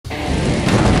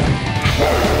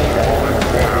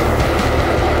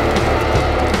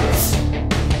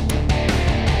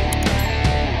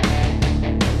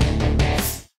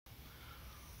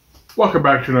Welcome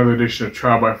back to another edition of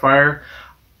Trial by Fire.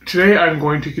 Today I'm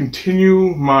going to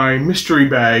continue my mystery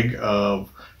bag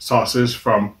of sauces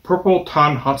from Purple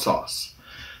Ton Hot Sauce.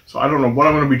 So I don't know what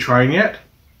I'm going to be trying yet.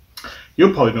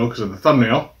 You'll probably know because of the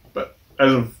thumbnail, but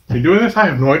as of me doing this, I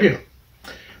have no idea.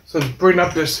 So let's bring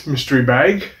up this mystery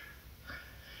bag.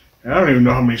 And I don't even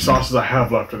know how many sauces I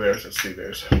have left of theirs. Let's see,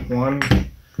 there's 1,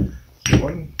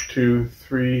 2,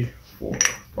 3, 4,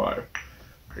 5.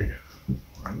 Okay.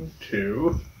 1,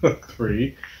 2,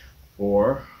 3,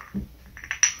 4.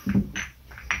 So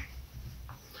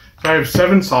I have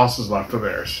 7 sauces left of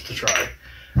theirs to try.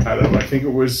 Out of, I think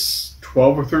it was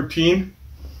 12 or 13.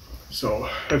 So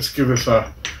let's give this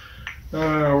a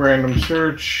random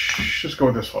search. Just go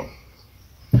with this one.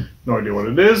 No idea what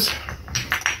it is.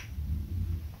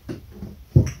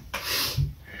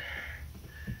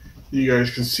 You guys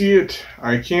can see it.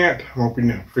 I can't. I'm hoping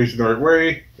to face it the right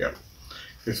way. Yep.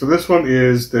 Okay, so this one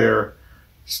is their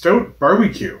Stout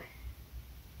Barbecue.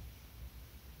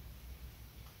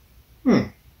 Let's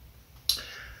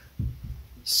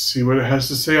see what it has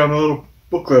to say on the little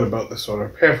booklet about this one, or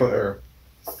pamphlet, or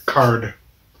card,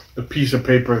 the piece of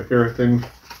paper here thing.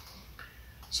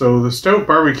 So the Stout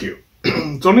Barbecue.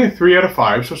 It's only a 3 out of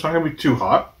 5, so it's not going to be too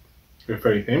hot, if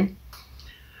anything.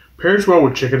 Pairs well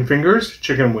with chicken fingers,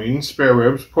 chicken wings, spare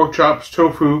ribs, pork chops,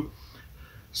 tofu,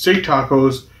 steak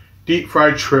tacos, deep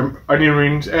fried shrimp, onion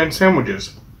rings, and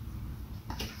sandwiches.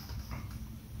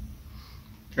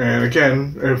 And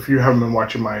again, if you haven't been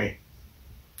watching my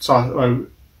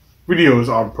videos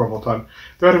on Purple Ton,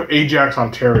 they're out of Ajax,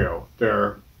 Ontario.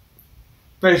 They're a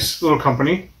nice little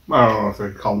company. I don't know if they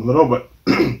call them little, but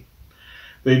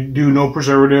they do no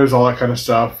preservatives, all that kind of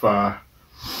stuff.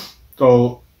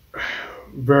 So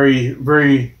very,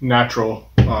 very natural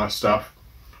stuff.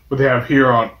 What they have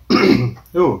here on,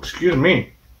 oh, excuse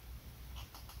me.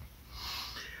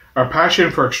 Our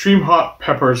passion for extreme hot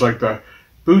peppers like the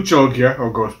Buchlogia,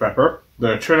 or ghost pepper,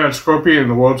 the Trinidad Scorpion,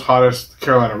 and the world's hottest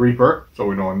Carolina Reaper, so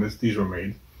we know when these were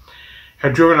made,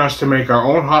 had driven us to make our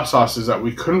own hot sauces that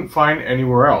we couldn't find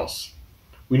anywhere else.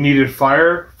 We needed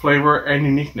fire, flavor, and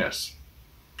uniqueness.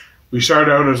 We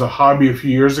started out as a hobby a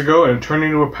few years ago and it turned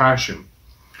into a passion.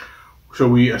 So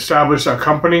we established a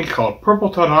company called Purple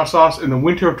Ton Hot Sauce in the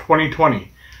winter of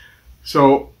 2020.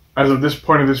 So as of this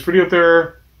point of this video,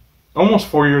 they're almost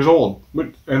 4 years old,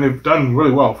 and they've done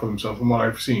really well for themselves from what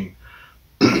I've seen.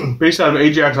 Based out of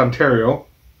Ajax, Ontario,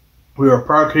 we are a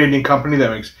proud Canadian company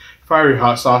that makes fiery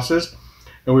hot sauces,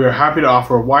 and we are happy to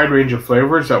offer a wide range of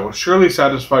flavors that will surely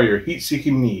satisfy your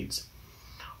heat-seeking needs.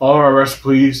 All of our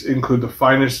recipes include the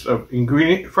freshest of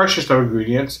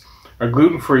ingredients, are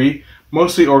gluten-free,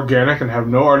 mostly organic, and have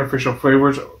no artificial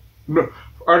flavors, no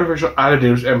artificial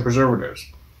additives and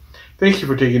preservatives. Thank you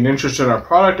for taking an interest in our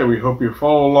product, and we hope you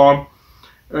follow along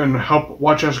and help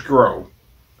watch us grow.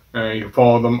 You can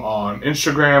follow them on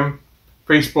Instagram,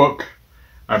 Facebook.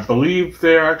 I believe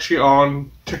they're actually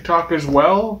on TikTok as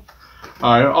well.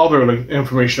 All their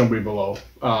information will be below.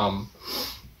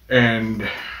 And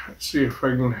let's see if I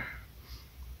can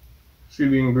see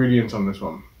the ingredients on this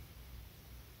one.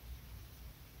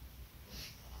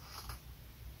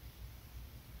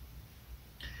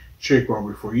 Shake well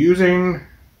before using.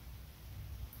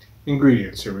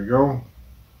 Ingredients, here we go.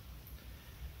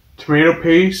 Tomato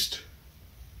paste,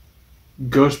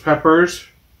 ghost peppers,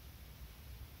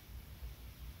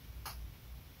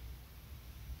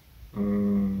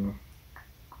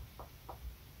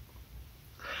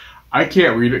 I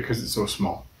can't read it because it's so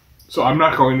small, so I'm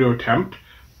not going to attempt,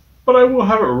 but I will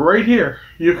have it right here.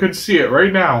 You can see it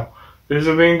right now. These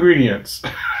are the ingredients.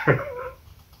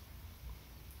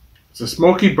 It's a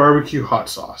smoky barbecue hot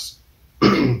sauce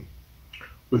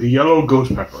with yellow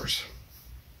ghost peppers.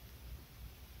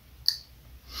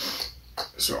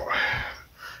 So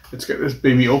let's get this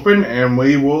baby open and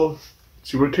we will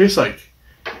see what it tastes like.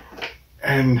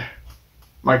 And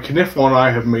my Kniffle and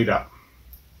I have made up.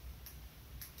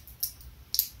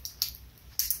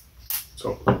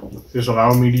 So this will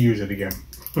allow me to use it again.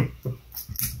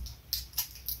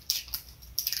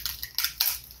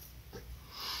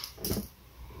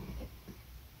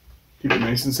 Keep it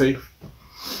nice and safe.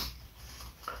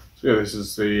 So yeah, this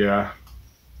is the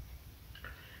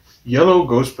yellow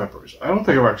ghost peppers. I don't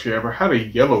think I've actually ever had a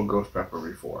yellow ghost pepper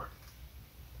before.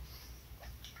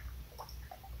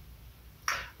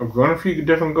 I've grown a few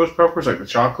different ghost peppers, like the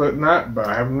chocolate and that, but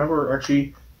I have never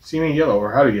actually seen a yellow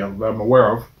or had a yellow that I'm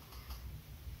aware of.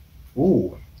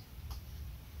 Ooh.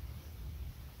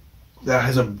 That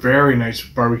has a very nice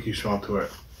barbecue smell to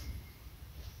it.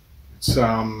 It's,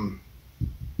 what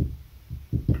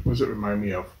does it remind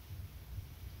me of?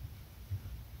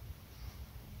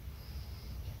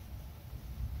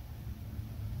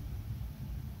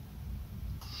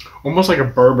 almost like a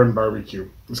bourbon barbecue.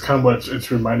 It's kind of what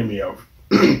it's reminding me of.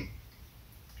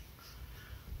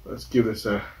 Let's give this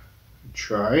a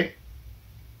try.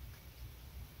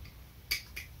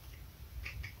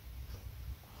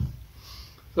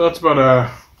 So that's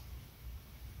about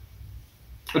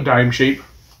a dime shape.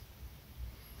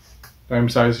 Dime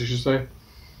size, I should say.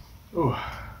 Oh,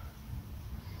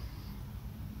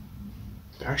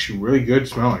 it's actually really good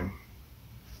smelling.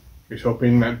 I was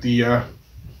hoping that the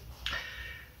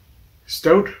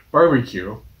Stout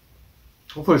barbecue,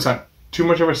 hopefully it's not too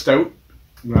much of a stout,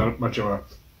 not much of a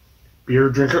beer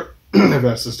drinker, if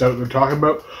that's the stout they're talking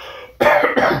about.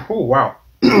 Oh, wow.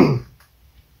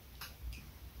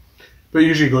 But it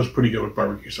usually goes pretty good with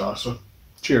barbecue sauce, so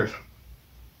cheers.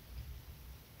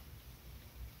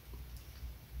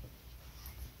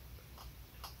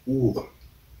 Ooh,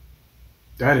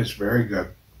 that is very good.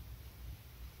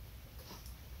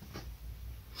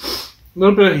 A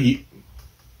little bit of heat.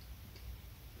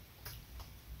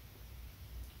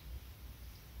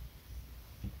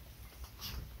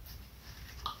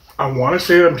 I want to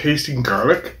say that I'm tasting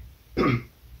garlic.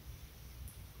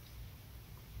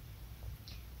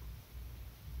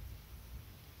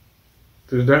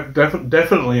 There's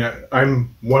definitely,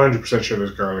 I'm 100% sure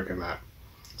there's garlic in that.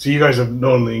 So you guys have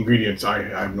known the ingredients. I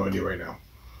have no idea right now.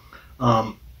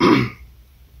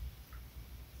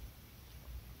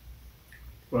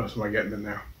 What else am I getting in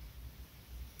there?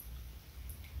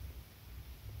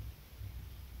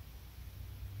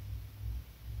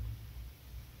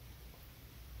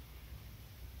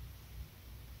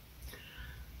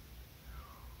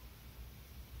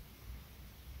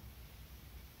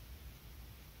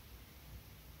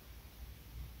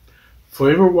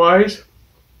 Flavor-wise,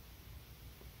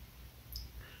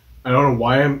 I don't know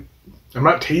why I'm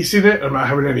not tasting it. I'm not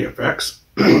having any effects.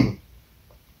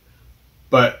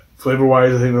 But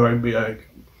flavor-wise, I think there might be like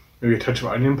maybe a touch of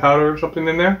onion powder or something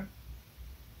in there.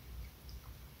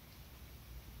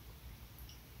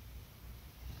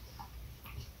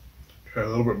 Try a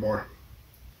little bit more.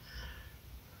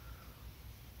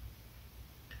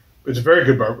 It's a very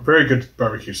good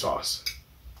barbecue sauce.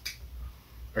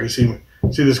 I can see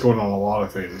this going on a lot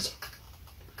of things.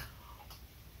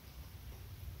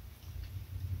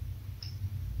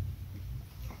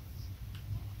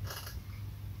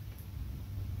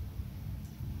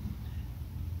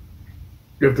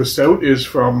 If the stout is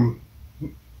from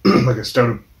like a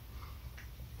stout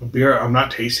of beer, I'm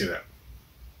not tasting it.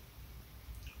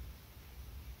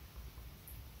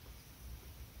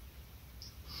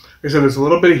 Like I said, there's a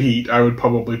little bit of heat. I would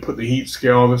probably put the heat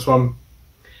scale on this one,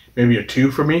 maybe a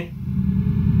 2 for me.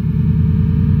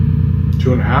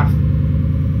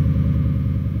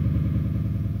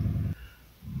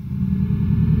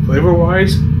 2.5.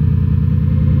 Flavor-wise,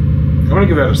 I'm going to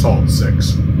give that a solid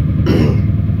 6.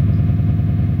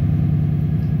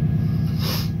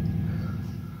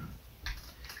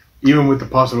 Even with the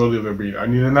possibility of there being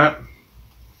onion in that,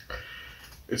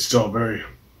 it's still very,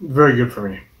 very good for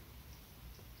me.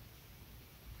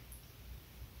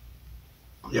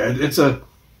 Yeah, it's a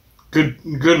good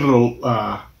little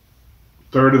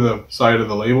third of the side of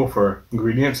the label for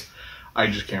ingredients. I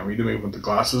just can't read them even with the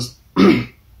glasses. So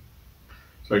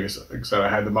I guess, like I said, I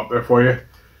had them up there for you.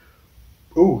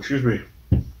 Oh, excuse me.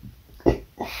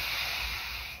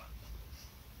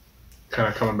 Kind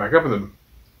of coming back up with them.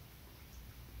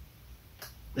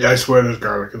 Yeah, I swear there's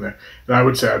garlic in there. And I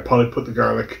would say I'd probably put the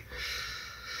garlic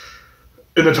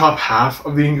in the top half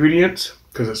of the ingredients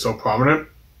because it's so prominent.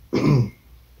 And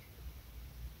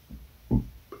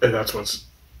that's what's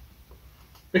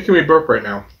making me burp right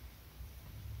now.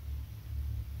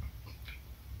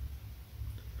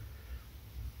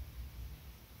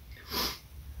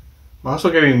 I'm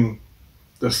also getting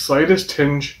the slightest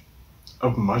tinge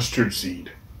of mustard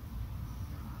seed.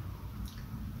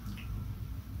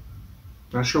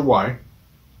 Not sure why.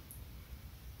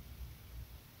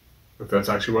 If that's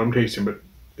actually what I'm tasting, but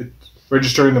it's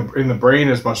registering in the brain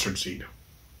as mustard seed.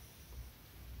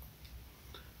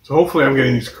 So hopefully I'm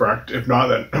getting these correct. If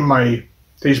not, then my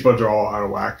taste buds are all out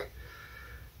of whack.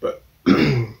 But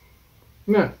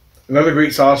yeah, another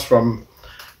great sauce from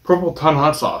Purple Ton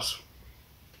Hot Sauce.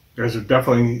 You guys are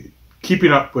definitely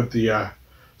keeping up with the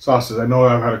sauces. I know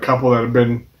I've had a couple that have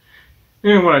been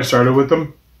when I started with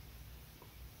them,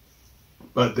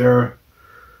 but they're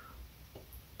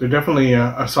definitely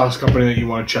a sauce company that you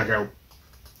want to check out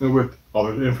with all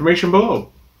the information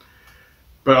below.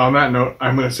 But on that note,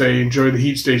 I'm going to say enjoy the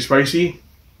heat, stay spicy.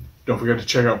 Don't forget to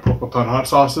check out Purple Ton Hot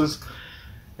Sauces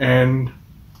and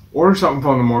order something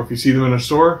from them, or if you see them in a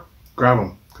store, grab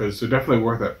them because they're definitely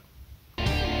worth it.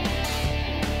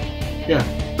 Yeah,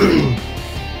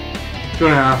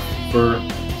 2.5 for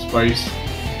spice,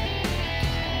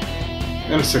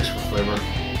 and a 6 for flavor.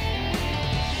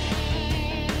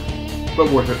 But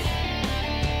worth it.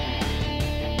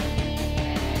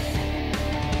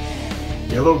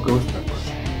 Yellow ghost pepper.